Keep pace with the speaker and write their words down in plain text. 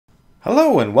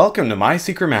Hello and welcome to My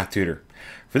Secret Math Tutor.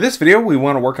 For this video, we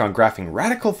want to work on graphing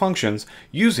radical functions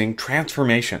using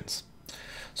transformations.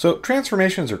 So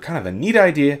transformations are kind of a neat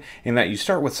idea in that you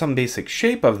start with some basic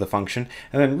shape of the function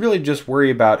and then really just worry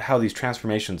about how these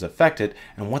transformations affect it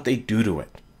and what they do to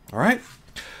it. All right?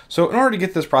 So in order to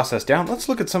get this process down, let's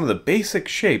look at some of the basic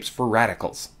shapes for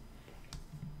radicals.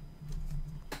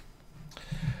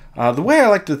 The way I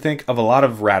like to think of a lot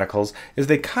of radicals is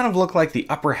they kind of look like the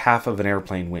upper half of an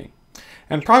airplane wing.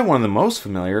 And probably one of the most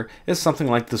familiar is something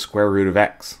like the square root of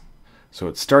x. So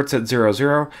it starts at 0,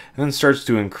 0, and then starts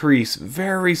to increase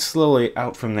very slowly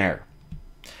out from there.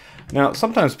 Now,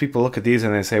 sometimes people look at these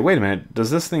and they say, wait a minute,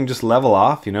 does this thing just level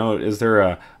off? You know, is there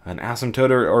an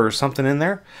asymptote or something in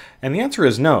there? And the answer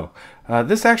is no.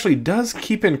 This actually does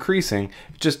keep increasing,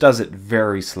 it just does it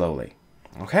very slowly.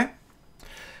 Okay?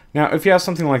 Now, if you have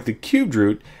something like the cubed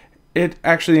root, it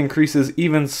actually increases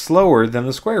even slower than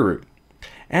the square root.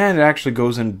 And it actually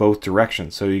goes in both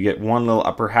directions. So you get one little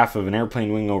upper half of an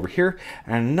airplane wing over here,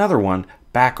 and another one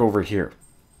back over here.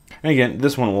 And again,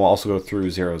 this one will also go through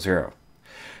 0, 0.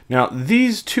 Now,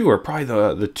 these two are probably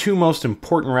the two most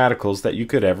important radicals that you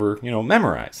could ever,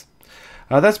 memorize.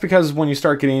 That's because when you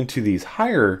start getting into these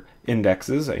higher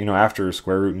indexes, after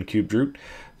square root and cubed root,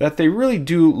 that they really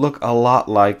do look a lot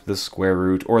like the square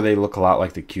root, or they look a lot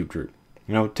like the cubed root.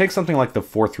 Take something like the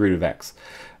fourth root of x.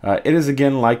 It is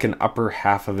again like an upper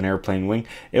half of an airplane wing.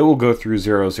 It will go through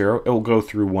 0, 0, it will go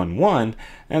through 1, 1,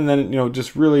 and then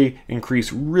just really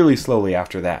increase really slowly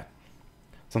after that.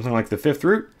 Something like the fifth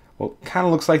root, well, kind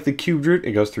of looks like the cubed root.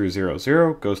 It goes through 0,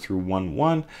 0, goes through 1,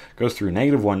 1, goes through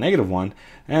 -1, -1,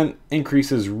 and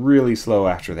increases really slow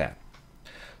after that.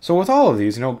 So with all of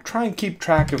these, try and keep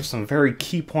track of some very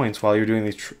key points while you're doing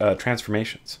these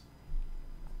transformations.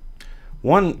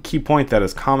 One key point that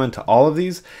is common to all of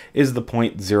these is the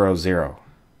point 0, 0.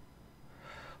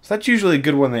 So that's usually a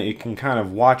good one that you can kind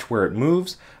of watch where it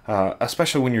moves,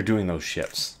 especially when you're doing those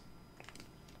shifts.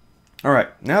 All right,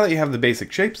 now that you have the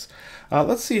basic shapes,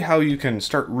 let's see how you can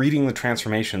start reading the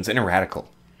transformations in a radical.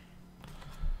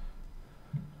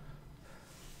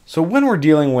 So when we're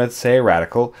dealing with, say, a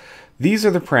radical, these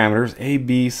are the parameters a,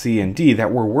 b, c, and d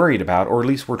that we're worried about, or at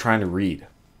least we're trying to read.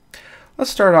 Let's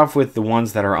start off with the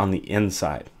ones that are on the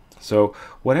inside. So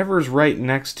whatever is right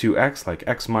next to x, like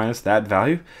x minus that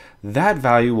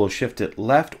value will shift it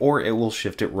left or it will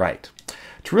shift it right.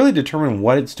 To really determine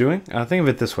what it's doing, think of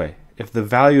it this way. If the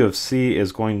value of c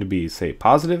is going to be, say,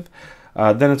 positive,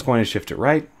 then it's going to shift it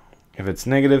right. If it's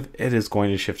negative, it is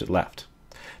going to shift it left.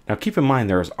 Now keep in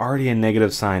mind there is already a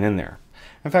negative sign in there.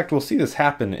 In fact, we'll see this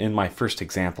happen in my first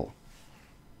example.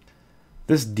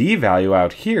 This d value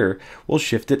out here will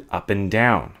shift it up and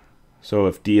down. So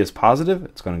if d is positive,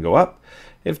 it's going to go up.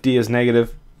 If d is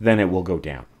negative, then it will go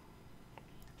down.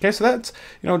 Okay, so that's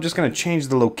just going to change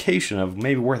the location of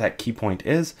maybe where that key point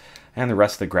is and the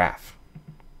rest of the graph.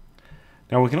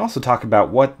 Now we can also talk about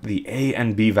what the a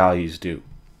and b values do.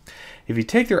 If you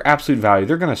take their absolute value,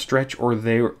 they're going to stretch or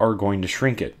they are going to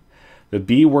shrink it. The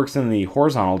b works in the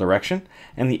horizontal direction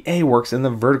and the a works in the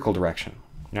vertical direction.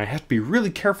 Now, you have to be really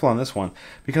careful on this one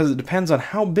because it depends on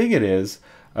how big it is,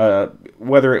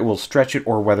 whether it will stretch it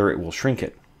or whether it will shrink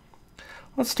it.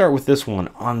 Let's start with this one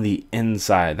on the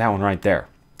inside, that one right there.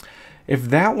 If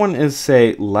that one is,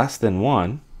 say, less than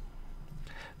 1,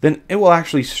 then it will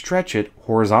actually stretch it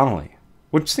horizontally,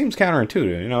 which seems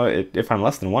counterintuitive. If I'm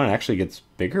less than 1, it actually gets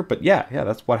bigger, but yeah,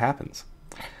 that's what happens.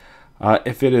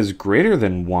 If it is greater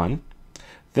than 1,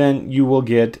 then you will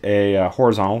get a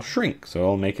horizontal shrink. So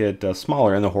it'll make it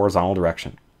smaller in the horizontal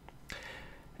direction.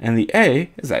 And the a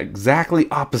is exactly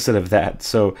opposite of that.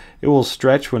 So it will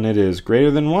stretch when it is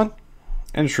greater than 1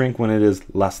 and shrink when it is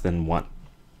less than 1.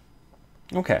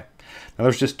 Okay, now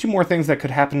there's just two more things that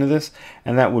could happen to this,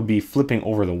 and that would be flipping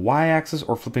over the y-axis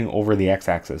or flipping over the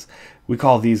x-axis. We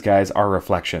call these guys our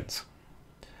reflections.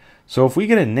 So if we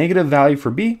get a negative value for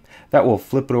b, that will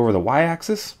flip it over the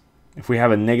y-axis. If we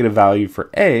have a negative value for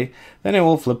a, then it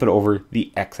will flip it over the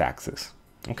x-axis.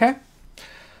 Okay?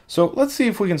 So let's see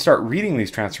if we can start reading these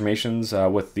transformations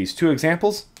with these two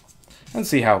examples and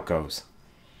see how it goes.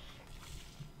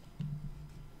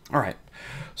 All right,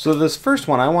 so this first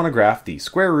one, I want to graph the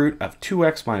square root of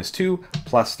 2x minus 2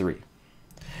 plus 3.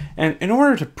 And in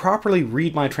order to properly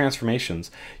read my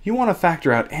transformations, you want to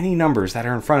factor out any numbers that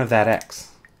are in front of that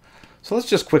x. So let's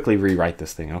just quickly rewrite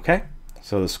this thing, okay?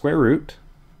 So the square root,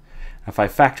 if I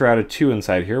factor out a 2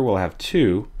 inside here, we'll have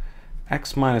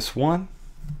 2x minus 1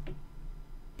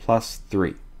 plus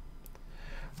 3.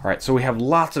 All right, so we have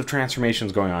lots of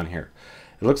transformations going on here.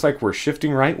 It looks like we're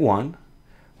shifting right 1.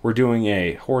 We're doing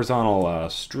a horizontal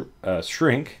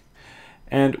shrink.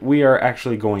 and we are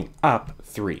actually going up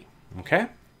 3. Okay?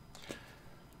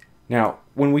 Now,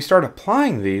 when we start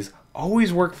applying these,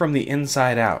 always work from the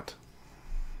inside out.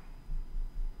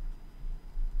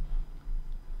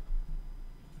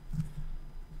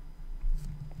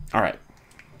 All right.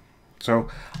 So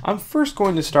I'm first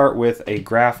going to start with a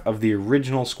graph of the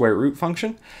original square root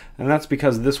function, and that's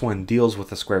because this one deals with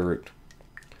the square root.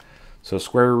 So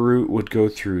square root would go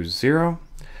through 0.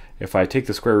 If I take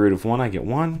the square root of 1, I get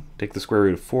 1. Take the square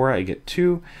root of 4, I get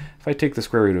 2. If I take the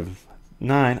square root of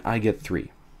 9, I get 3.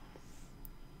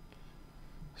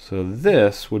 So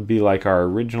this would be like our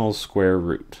original square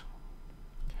root.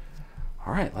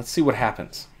 All right, let's see what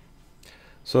happens.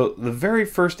 So the very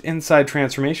first inside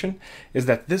transformation is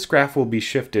that this graph will be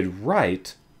shifted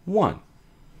right 1.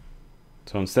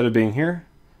 So instead of being here,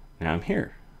 now I'm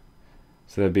here.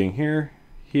 Instead of being here,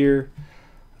 here.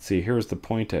 Let's see, here's the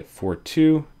point at 4,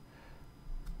 2.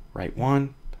 Right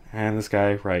 1. And this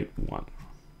guy right 1.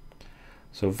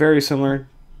 So very similar,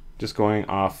 just going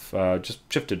off, just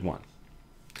shifted 1.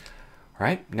 All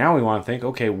right, now we want to think,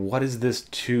 okay, what is this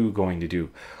 2 going to do?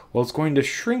 Well, it's going to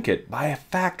shrink it by a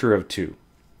factor of 2.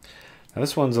 Now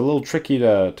this one's a little tricky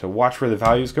to watch where the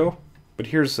values go, but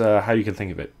here's how you can think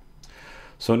of it.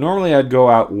 So normally I'd go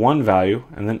out 1 value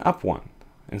and then up 1.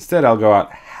 Instead I'll go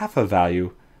out half a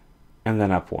value and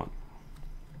then up 1.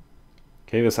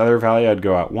 Okay, this other value I'd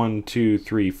go out 1, 2,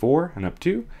 3, 4 and up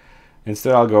 2.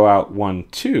 Instead I'll go out 1,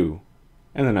 2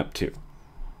 and then up 2.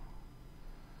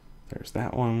 There's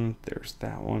that one, there's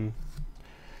that one.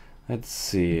 Let's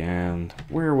see, and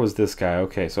where was this guy?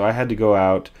 Okay, so I had to go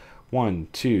out 1,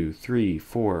 2, 3,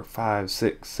 4, 5,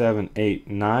 6, 7, 8,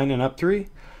 9, and up 3.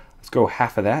 Let's go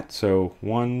half of that. So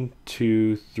 1,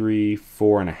 2, 3,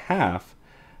 4 and a half.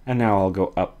 And now I'll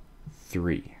go up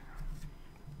 3.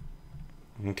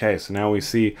 Okay, so now we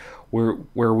see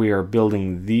where we are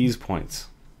building these points.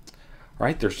 All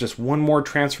right, there's just one more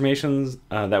transformation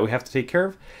that we have to take care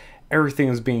of. Everything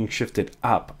is being shifted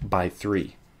up by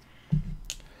 3.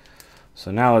 So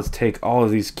now let's take all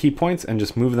of these key points and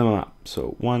just move them up.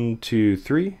 So 1, 2,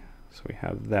 3. So we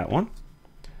have that one.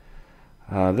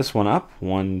 This one up.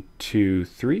 1, 2,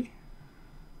 3.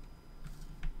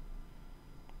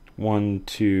 1,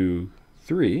 2,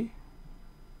 3.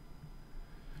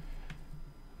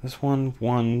 This one,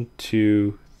 1,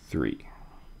 2, 3.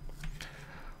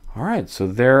 All right, so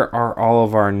there are all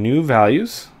of our new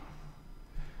values.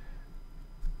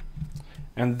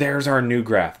 And there's our new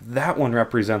graph. That one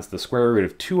represents the square root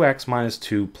of 2x minus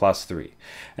 2 plus 3.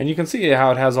 And you can see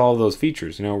how it has all of those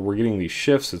features. You know, we're getting these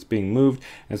shifts, it's being moved,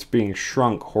 and it's being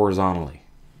shrunk horizontally.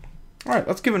 All right,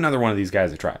 let's give another one of these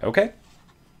guys a try, okay?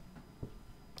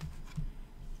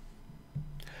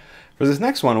 For this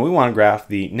next one, we want to graph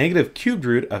the negative cubed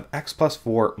root of x plus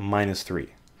 4 minus 3.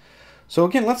 So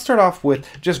again, let's start off with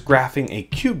just graphing a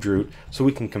cubed root so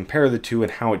we can compare the two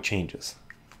and how it changes.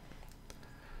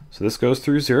 So this goes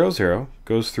through 0, 0,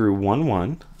 goes through 1,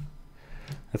 1.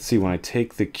 Let's see, when I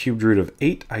take the cubed root of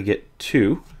 8, I get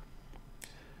 2.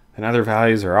 And other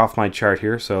values are off my chart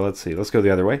here, so let's see. Let's go the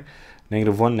other way.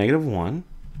 Negative 1, negative 1.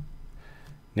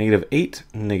 Negative 8,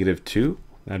 negative 2.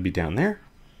 That'd be down there.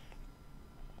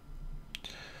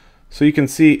 So you can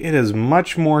see it is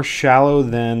much more shallow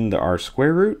than our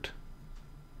square root.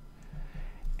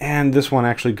 And this one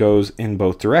actually goes in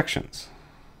both directions.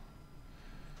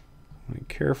 Let me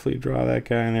carefully draw that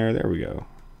guy in there. There we go.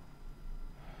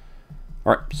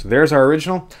 All right, so there's our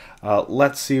original.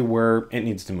 Let's see where it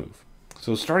needs to move.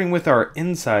 So starting with our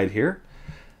inside here,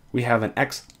 we have an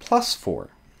x plus 4.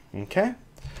 Okay?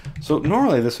 So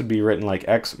normally this would be written like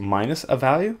x minus a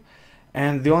value.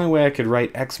 And the only way I could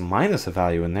write x minus a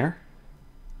value in there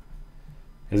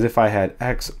is if I had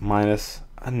x minus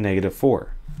a negative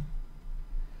 4.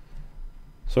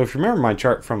 So if you remember my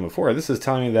chart from before, this is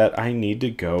telling me that I need to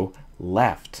go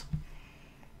left.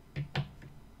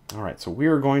 All right, so we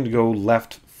are going to go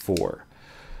left 4.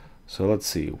 So let's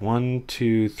see, 1,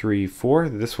 2, 3, 4.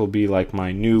 This will be like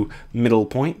my new middle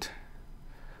point.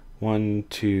 1,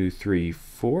 2, 3,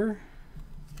 4.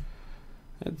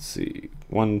 Let's see,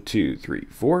 1, 2, 3,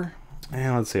 4.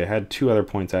 And let's see, I had 2 other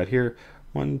points out here.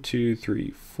 1, 2,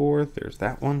 3, 4. There's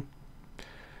that one.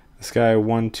 This guy,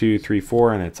 1, 2, 3,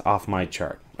 4, and it's off my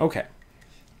chart. Okay.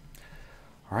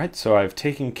 All right, so I've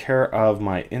taken care of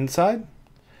my inside.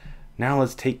 Now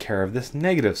let's take care of this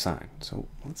negative sign. So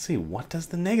let's see, what does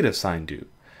the negative sign do?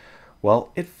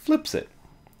 Well, it flips it.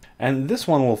 And this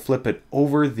one will flip it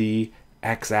over the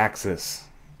x-axis.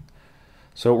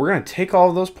 So we're going to take all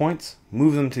of those points,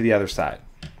 move them to the other side.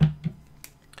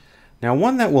 Now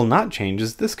one that will not change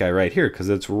is this guy right here because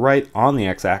it's right on the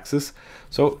x-axis,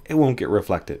 so it won't get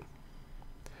reflected.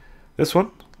 This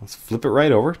one, let's flip it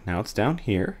right over. Now it's down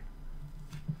here.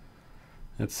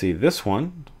 Let's see, this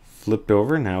one flipped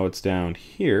over. Now it's down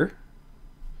here.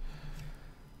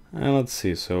 And let's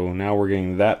see, so now we're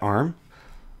getting that arm.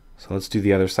 So let's do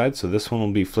the other side. So this one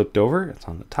will be flipped over. It's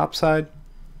on the top side.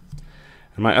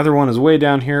 And my other one is way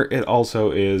down here. It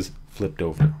also is flipped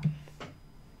over.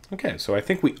 Okay, so I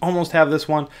think we almost have this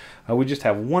one. We just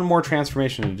have one more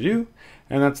transformation to do,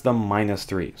 and that's the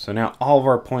 -3. So now all of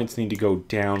our points need to go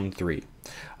down 3.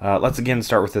 Let's again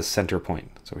start with this center point.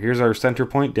 So here's our center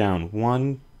point, down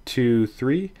 1, 2,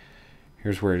 3.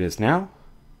 Here's where it is now.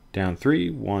 Down 3,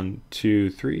 1, 2,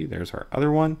 3. There's our other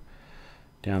one.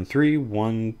 Down 3,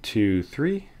 1, 2,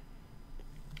 3.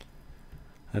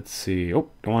 Let's see. Oh,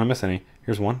 don't want to miss any.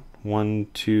 Here's 1, 1,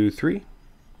 2, 3.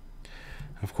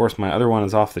 Of course, my other one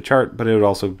is off the chart, but it would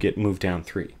also get moved down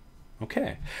 3.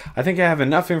 Okay, I think I have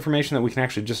enough information that we can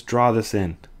actually just draw this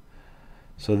in.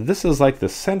 So this is like the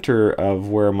center of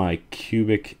where my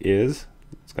cubic is.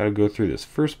 It's got to go through this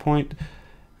first point.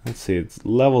 Let's see, it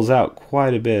levels out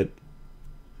quite a bit.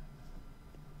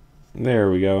 There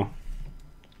we go.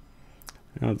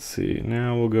 Let's see,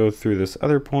 now we'll go through this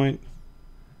other point.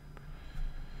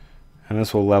 And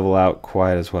this will level out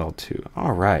quite as well too.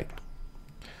 All right.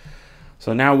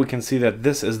 So now we can see that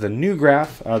this is the new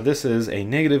graph. This is a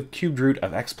negative cubed root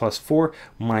of x plus 4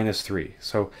 minus 3.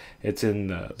 So it's in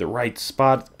the right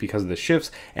spot because of the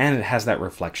shifts, and it has that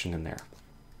reflection in there.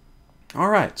 All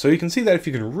right, so you can see that if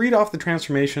you can read off the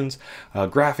transformations,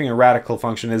 graphing a radical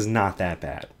function is not that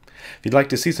bad. If you'd like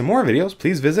to see some more videos,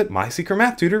 please visit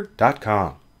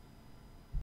mysecretmathtutor.com.